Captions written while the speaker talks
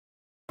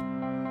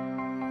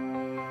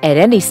At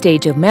any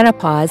stage of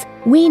menopause,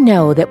 we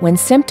know that when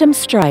symptoms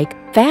strike,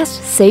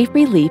 fast, safe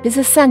relief is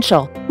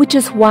essential, which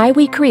is why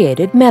we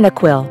created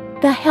Menoquil,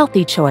 the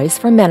healthy choice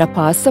for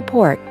menopause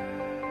support.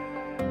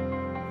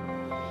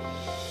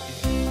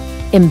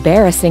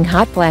 Embarrassing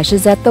hot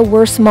flashes at the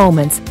worst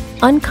moments,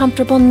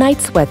 uncomfortable night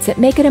sweats that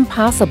make it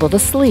impossible to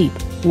sleep,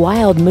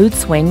 wild mood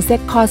swings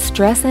that cause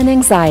stress and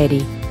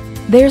anxiety.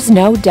 There's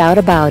no doubt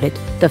about it,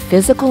 the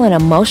physical and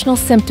emotional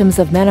symptoms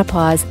of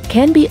menopause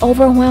can be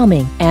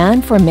overwhelming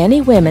and, for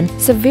many women,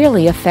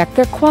 severely affect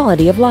their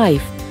quality of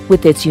life.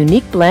 With its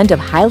unique blend of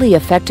highly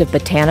effective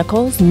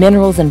botanicals,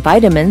 minerals, and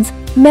vitamins,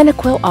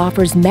 Menoquil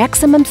offers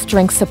maximum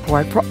strength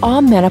support for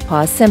all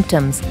menopause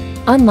symptoms,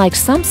 unlike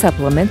some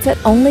supplements that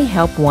only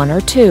help one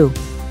or two.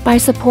 By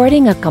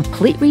supporting a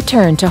complete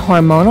return to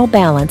hormonal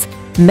balance,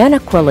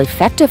 Menoquil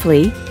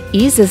effectively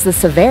eases the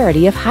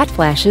severity of hot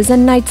flashes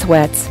and night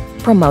sweats,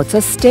 promotes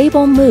a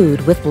stable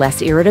mood with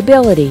less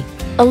irritability,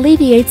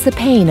 alleviates the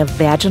pain of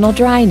vaginal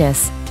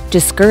dryness,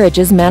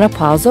 discourages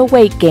menopausal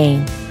weight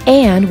gain.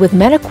 And with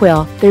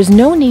Menoquil, there's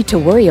no need to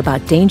worry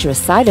about dangerous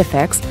side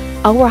effects.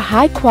 Our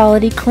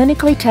high-quality,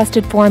 clinically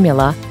tested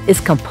formula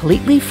is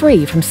completely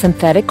free from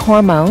synthetic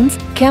hormones,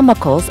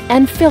 chemicals,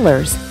 and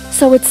fillers,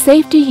 so it's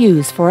safe to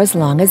use for as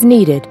long as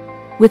needed.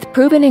 With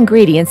proven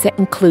ingredients that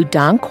include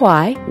dong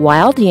quai,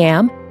 wild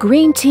yam,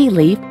 green tea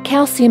leaf,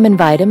 calcium, and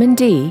vitamin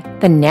D,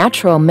 the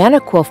natural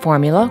Menoquil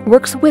formula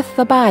works with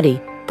the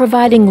body,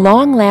 providing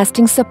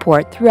long-lasting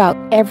support throughout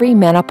every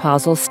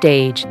menopausal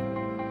stage.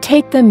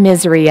 Take the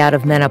misery out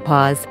of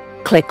menopause.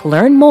 Click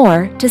Learn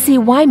More to see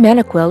why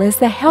Menoquil is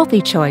the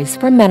healthy choice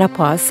for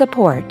menopause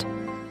support.